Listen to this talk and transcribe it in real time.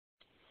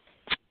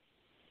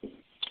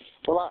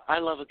Well, I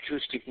love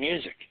acoustic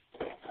music.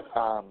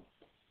 Um,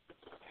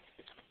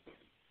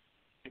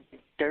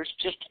 there's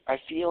just, I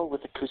feel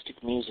with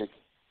acoustic music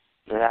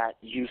that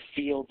you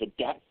feel the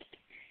depth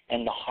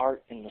and the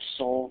heart and the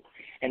soul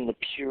and the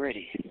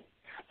purity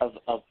of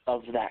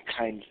that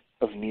kind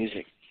of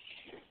music.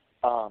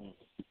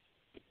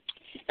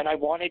 And I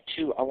wanted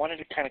to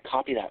kind of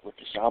copy that with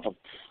this album.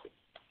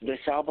 This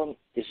album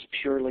is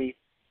purely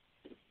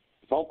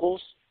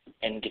vocals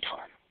and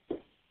guitar.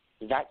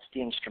 That's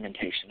the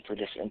instrumentation for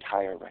this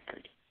entire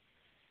record.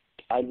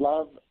 I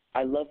love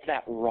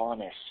that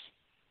rawness,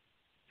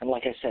 and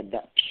like I said,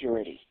 that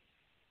purity.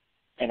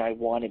 And I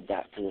wanted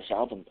that for this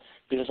album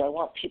because I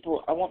want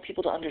people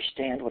to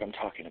understand what I'm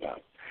talking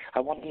about. I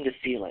want them to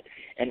feel it.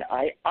 And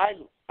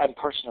I'm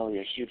personally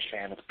a huge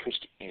fan of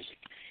acoustic music,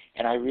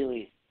 and I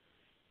really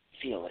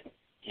feel it,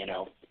 you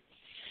know.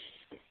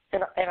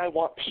 And I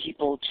want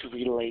people to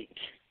relate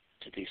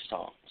to these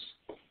songs.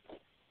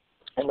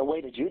 And the way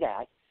to do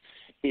that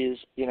is,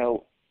 you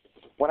know,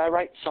 when I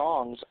write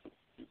songs,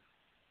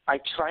 I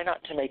try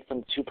not to make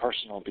them too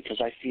personal because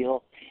I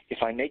feel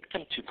if I make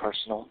them too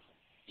personal,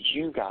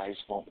 you guys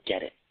won't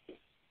get it.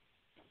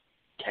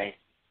 Okay?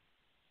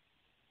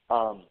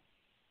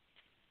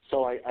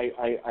 So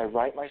I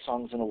write my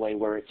songs in a way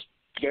where it's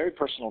very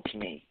personal to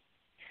me,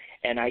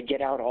 and I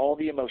get out all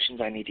the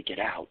emotions I need to get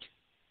out.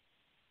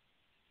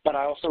 But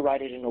I also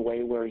write it in a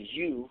way where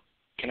you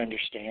can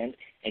understand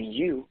and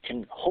you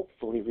can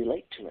hopefully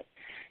relate to it.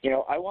 You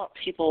know, I want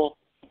people,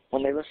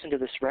 when they listen to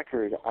this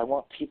record, I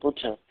want people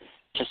to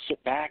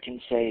sit back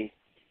and say,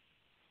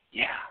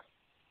 yeah,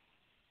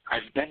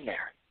 I've been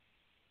there.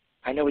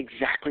 I know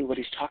exactly what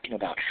he's talking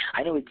about.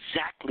 I know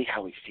exactly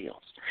how he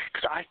feels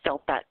because I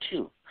felt that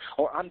too,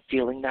 or I'm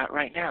feeling that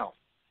right now.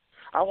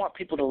 I want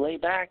people to lay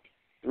back,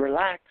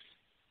 relax,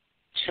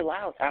 chill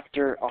out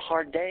after a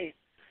hard day.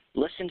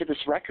 Listen to this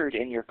record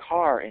in your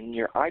car, in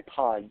your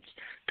iPods,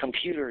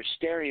 computers,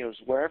 stereos,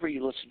 wherever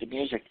you listen to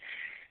music,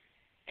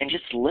 and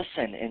just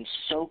listen and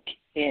soak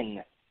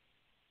in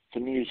the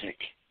music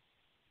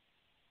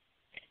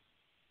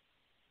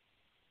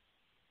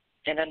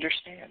and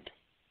understand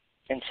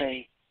and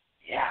say,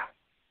 yeah,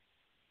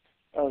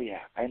 oh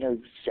yeah, I know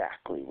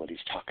exactly what he's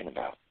talking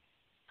about.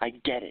 I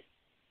get it.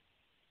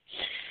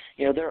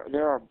 You know,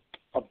 there are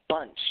a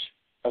bunch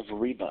of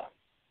Reba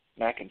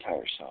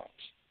McEntire songs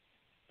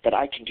that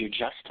I can do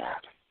just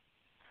that.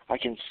 I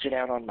can sit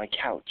out on my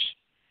couch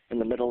in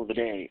the middle of the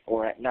day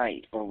or at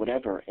night or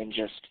whatever and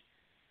just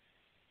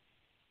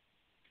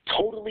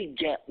totally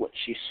get what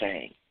she's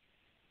saying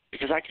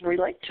because I can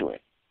relate to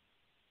it.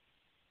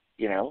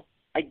 You know,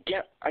 I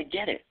get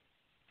it.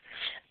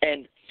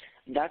 And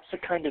that's the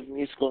kind of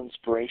musical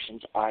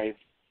inspirations I've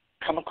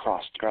come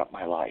across throughout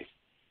my life.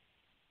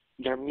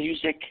 Their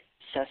music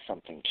says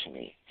something to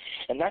me.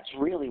 And that's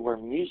really where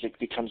music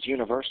becomes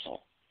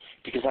universal,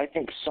 because I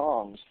think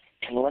songs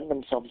can lend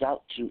themselves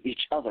out to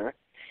each other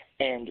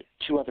and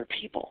to other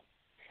people.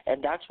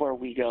 And that's where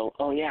we go,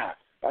 oh yeah,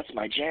 that's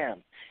my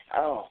jam.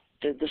 Oh,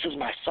 this is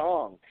my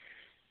song.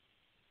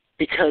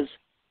 Because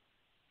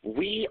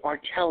we are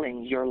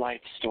telling your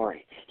life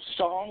story.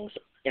 Songs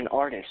and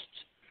artists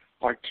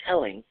are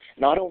telling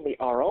not only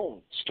our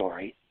own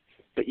story,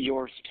 but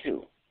yours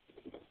too.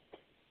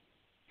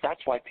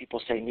 That's why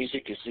people say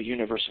music is the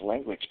universal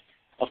language.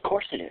 Of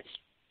course it is.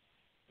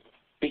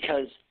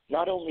 Because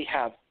not only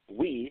have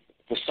we,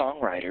 the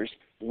songwriters,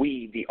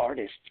 we, the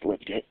artists,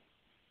 lived it,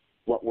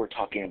 what we're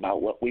talking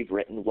about, what we've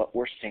written, what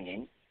we're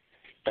singing,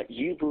 but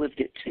you've lived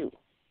it too.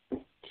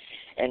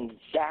 And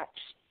that's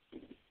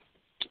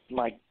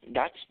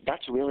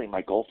really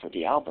my goal for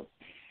the album.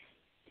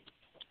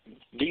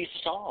 These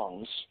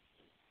songs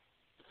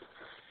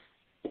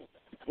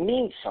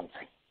mean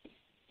something.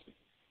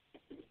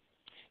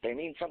 They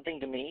mean something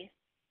to me,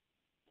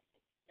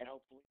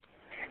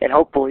 and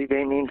hopefully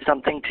they mean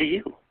something to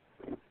you.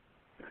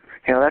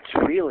 You know,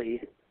 that's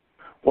really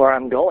where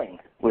I'm going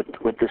with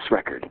this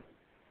record.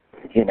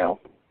 You know,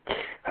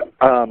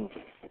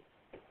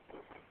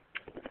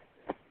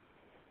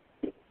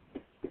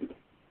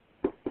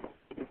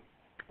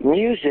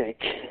 music.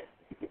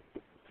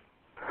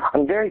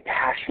 I'm very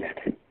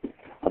passionate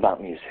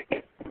about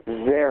music.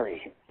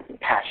 Very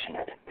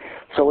passionate.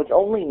 So it's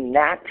only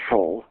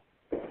natural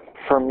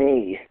for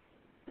me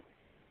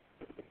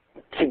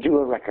to do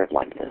a record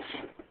like this.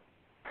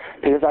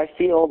 Because I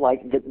feel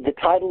like the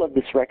title of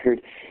this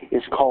record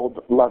is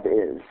called Love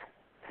Is.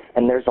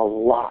 And there's a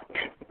lot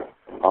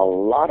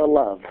of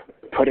love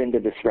put into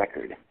this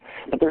record.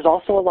 But there's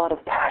also a lot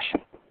of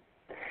passion.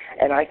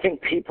 And I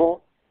think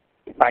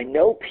I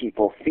know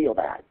people feel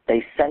that.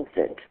 They sense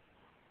it.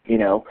 You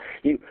know,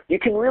 you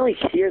can really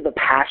hear the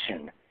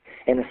passion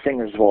in a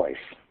singer's voice.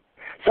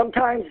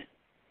 Sometimes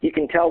you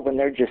can tell when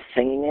they're just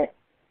singing it,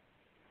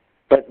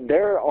 but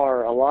there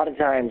are a lot of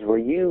times where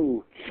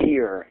you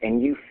hear and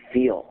you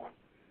feel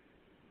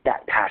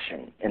that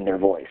passion in their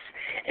voice,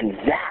 and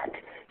that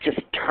just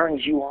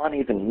turns you on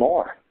even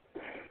more.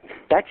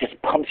 That just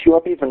pumps you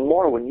up even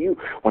more when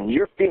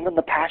you're feeling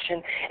the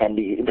passion and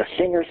the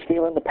singer's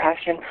feeling the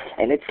passion,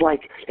 and it's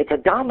like it's a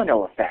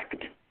domino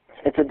effect.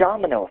 It's a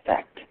domino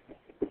effect.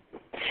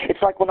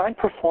 It's like when I'm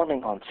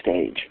performing on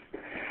stage,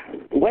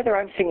 whether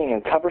I'm singing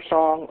a cover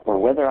song or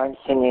whether I'm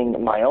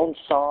singing my own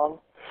song,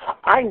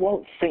 I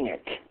won't sing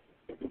it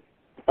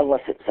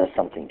unless it says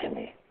something to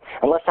me,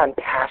 unless I'm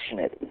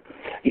passionate.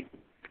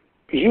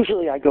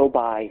 Usually I go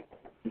by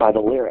the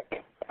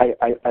lyric.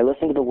 I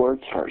listen to the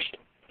words first,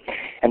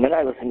 and then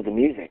I listen to the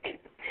music,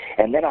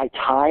 and then I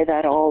tie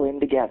that all in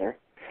together,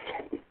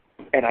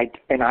 and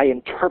I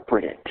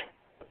interpret it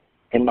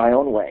in my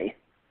own way.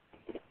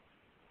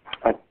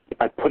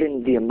 I put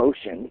in the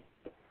emotion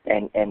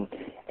and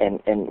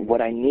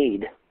what I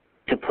need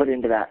to put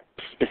into that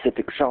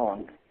specific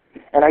song,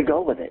 and I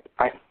go with it.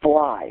 I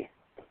fly.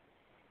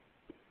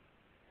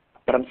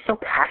 But I'm so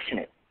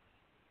passionate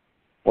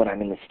when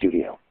I'm in the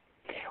studio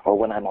or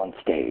when I'm on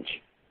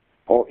stage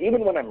or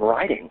even when I'm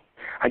writing.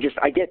 I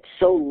get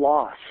so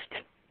lost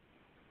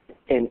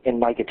in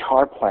my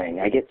guitar playing.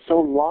 I get so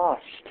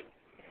lost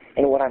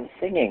in what I'm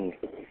singing.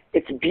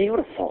 It's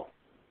beautiful.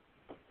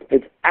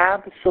 It's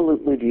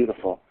absolutely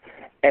beautiful.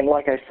 And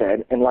like I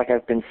said, and like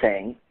I've been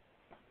saying,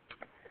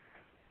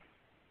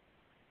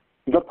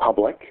 the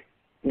public,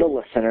 the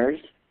listeners,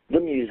 the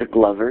music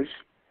lovers,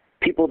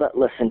 people that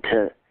listen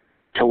to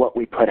what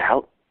we put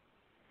out,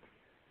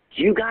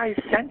 you guys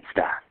sense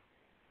that.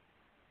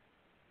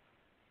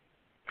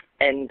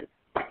 And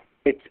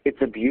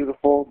it's a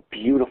beautiful,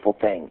 beautiful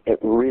thing. It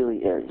really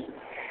is.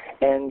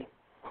 And,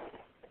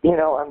 you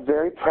know, I'm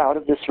very proud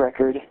of this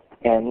record,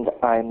 and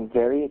I'm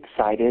very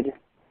excited.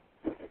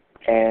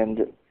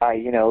 And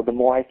the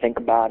more I think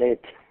about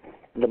it,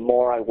 the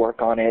more I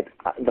work on it,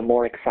 the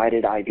more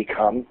excited I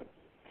become.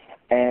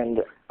 And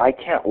I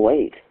can't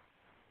wait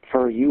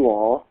for you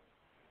all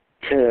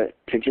to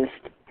just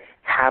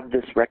have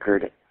this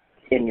record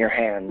in your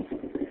hands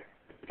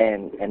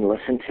and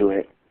listen to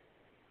it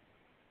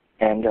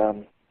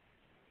and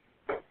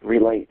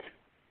relate.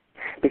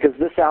 Because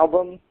this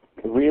album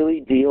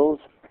really deals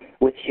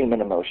with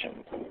human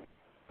emotions.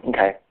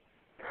 Okay?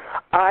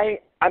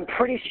 I'm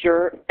pretty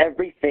sure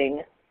every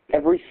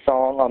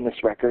song on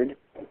this record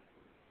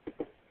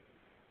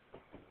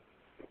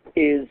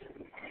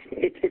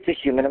it's a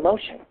human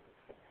emotion.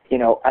 You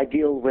know, I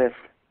deal with,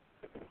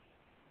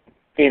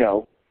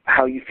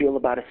 how you feel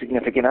about a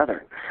significant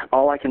other.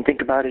 All I can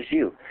think about is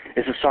you.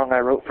 Is a song I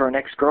wrote for an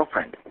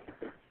ex-girlfriend.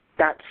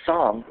 That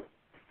song,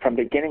 from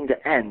beginning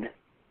to end,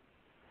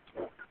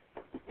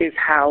 is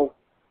how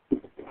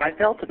I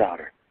felt about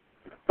her.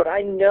 But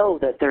I know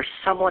that there's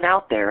someone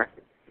out there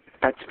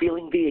that's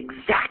feeling the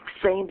exact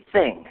same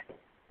thing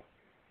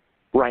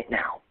right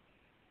now.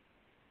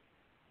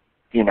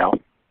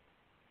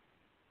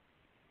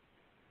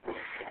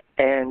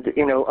 And,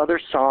 other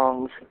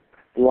songs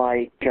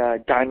like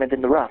Diamond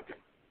in the Rough.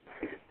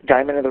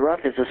 Diamond in the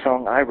Rough is a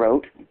song I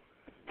wrote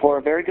for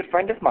a very good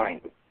friend of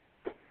mine.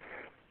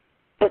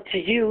 But to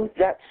you,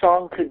 that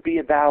song could be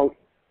about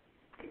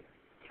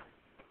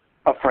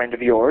a friend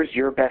of yours,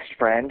 your best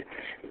friend,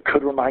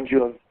 could remind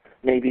you of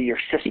maybe your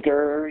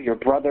sister, your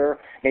brother,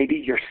 maybe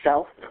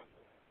yourself.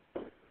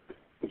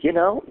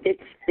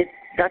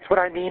 That's what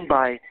I mean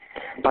by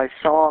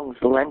songs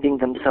lending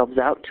themselves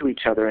out to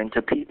each other and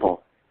to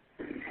people.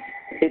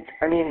 It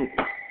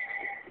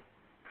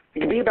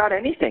can be about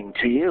anything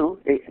to you.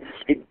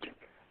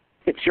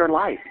 It's your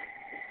life.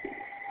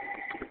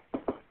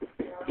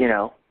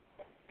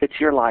 It's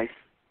your life.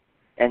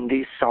 And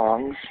these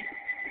songs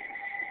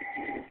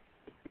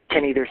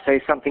can either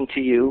say something to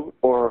you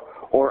or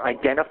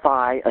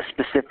identify a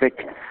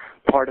specific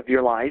part of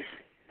your life,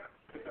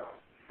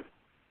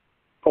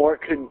 or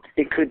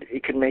it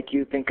could make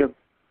you think of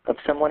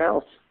someone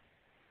else,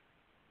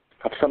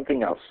 of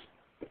something else.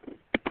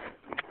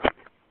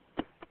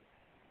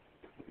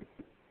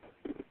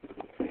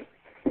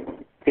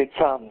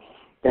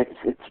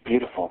 It's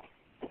beautiful.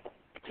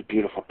 It's a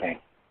beautiful thing.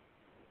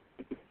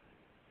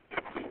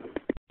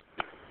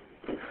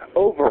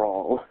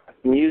 Overall,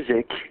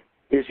 music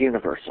is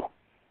universal.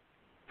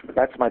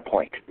 That's my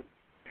point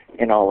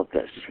in all of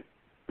this.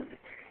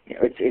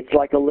 It's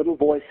like a little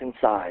voice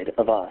inside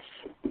of us,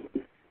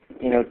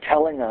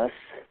 telling us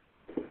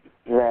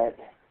that,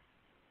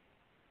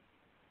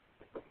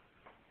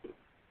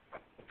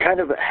 kind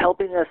of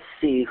helping us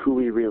see who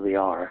we really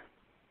are.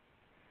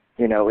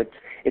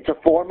 It's a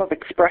form of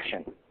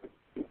expression.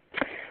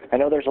 I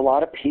know there's a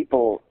lot of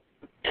people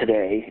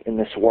today in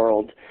this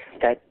world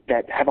that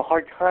have a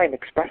hard time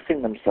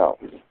expressing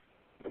themselves.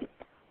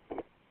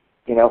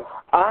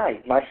 I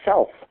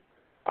myself,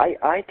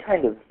 I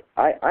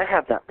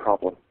have that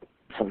problem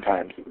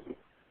sometimes,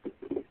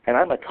 and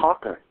I'm a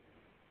talker.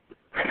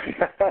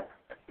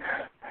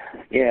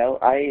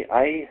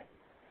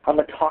 I'm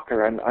a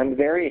talker. I'm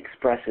very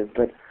expressive,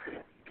 but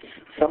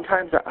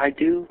sometimes I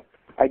do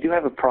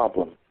have a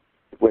problem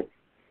with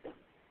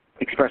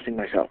expressing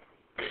myself.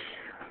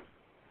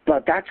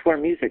 But that's where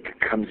music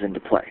comes into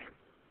play.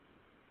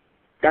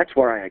 That's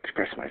where I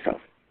express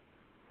myself.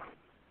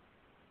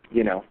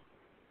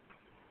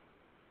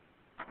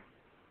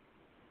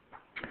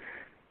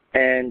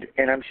 And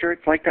I'm sure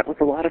it's like that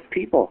with a lot of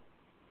people.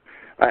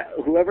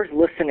 whoever's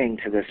listening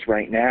to this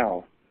right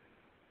now,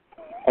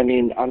 I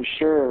mean, I'm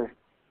sure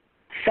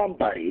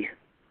somebody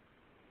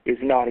is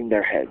nodding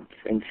their heads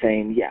and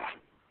saying, yeah,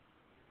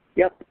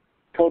 yep,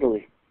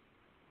 totally.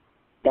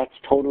 That's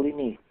totally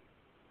me.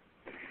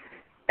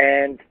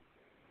 And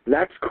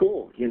that's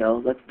cool, you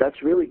know,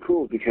 that's really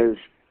cool, because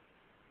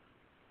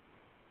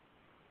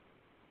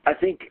I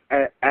think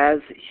as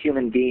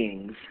human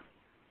beings,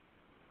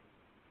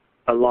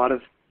 a lot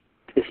of,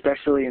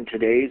 especially in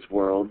today's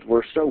world,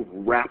 we're so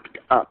wrapped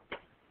up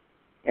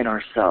in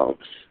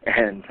ourselves.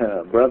 And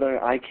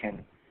brother, I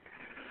can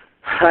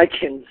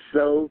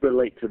so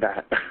relate to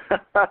that.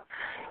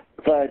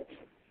 But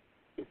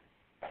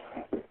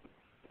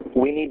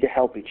we need to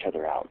help each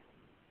other out.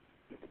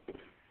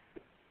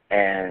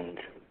 And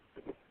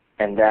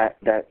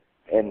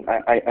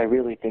I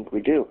really think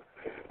we do.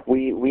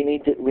 We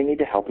need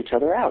to help each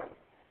other out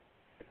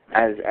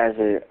as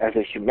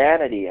a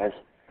humanity, as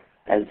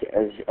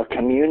a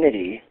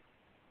community.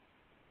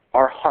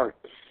 Our hearts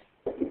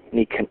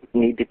need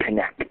to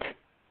connect.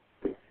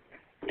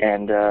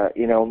 And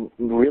you know,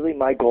 really,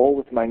 my goal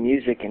with my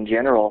music in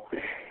general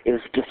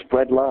is to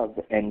spread love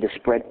and to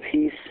spread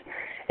peace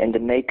and to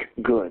make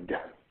good.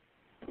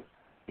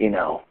 You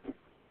know,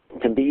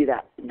 to be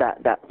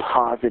that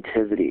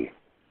positivity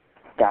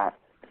that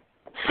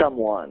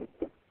someone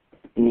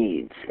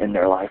needs in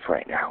their life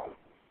right now.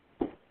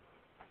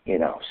 You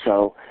know,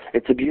 so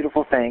it's a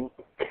beautiful thing,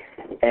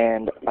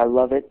 and I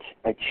love it,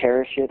 I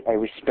cherish it, I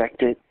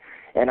respect it,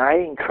 and I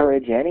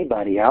encourage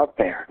anybody out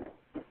there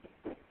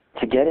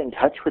to get in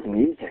touch with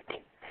music.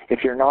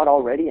 If you're not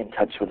already in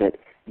touch with it,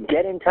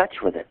 get in touch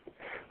with it,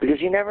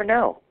 because you never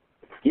know.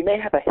 You may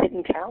have a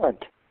hidden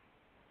talent.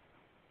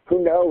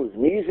 Who knows?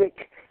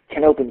 Music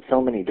can open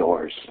so many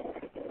doors.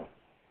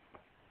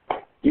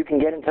 You can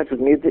get in touch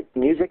with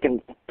music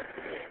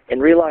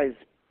and realize,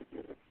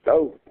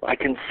 oh, I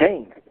can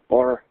sing,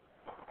 or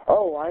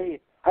oh, I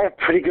have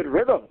pretty good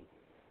rhythm.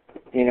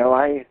 You know,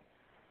 I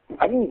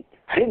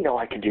didn't know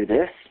I could do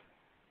this.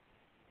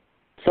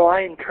 So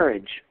I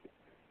encourage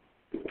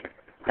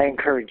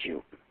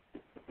you.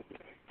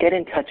 Get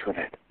in touch with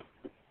it.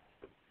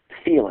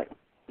 Feel it.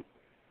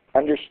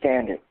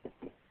 Understand it.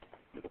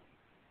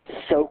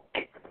 Soak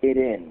it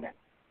in.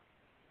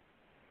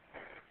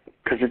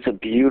 Because it's a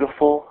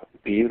beautiful,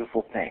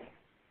 beautiful thing.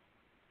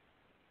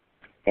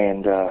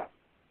 And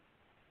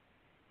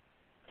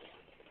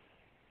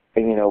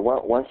you know,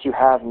 once you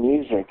have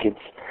music,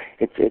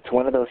 it's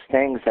one of those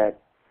things that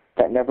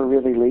never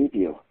really leave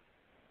you.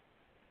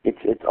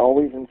 It's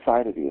always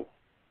inside of you,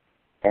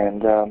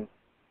 and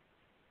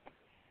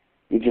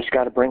you just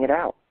got to bring it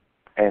out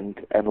and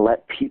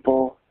let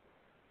people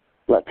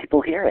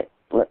hear it.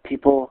 Let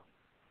people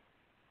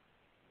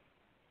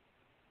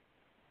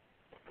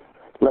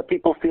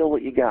feel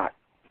what you got.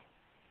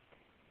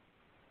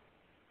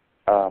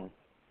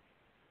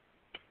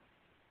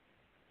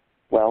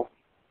 Well,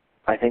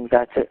 I think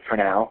that's it for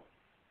now.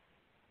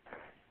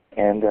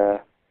 And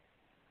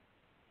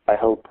I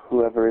hope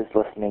whoever is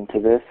listening to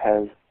this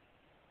has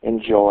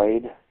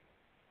enjoyed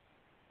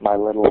my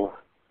little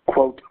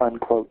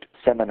quote-unquote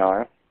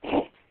seminar.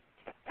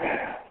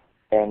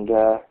 And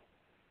I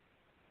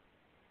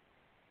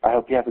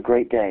hope you have a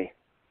great day,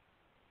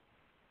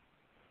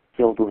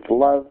 filled with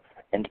love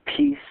and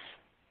peace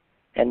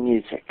and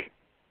music.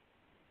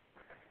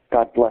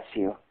 God bless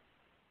you.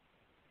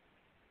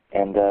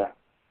 And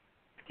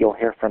you'll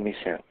hear from me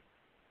soon.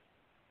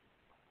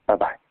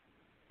 Bye-bye.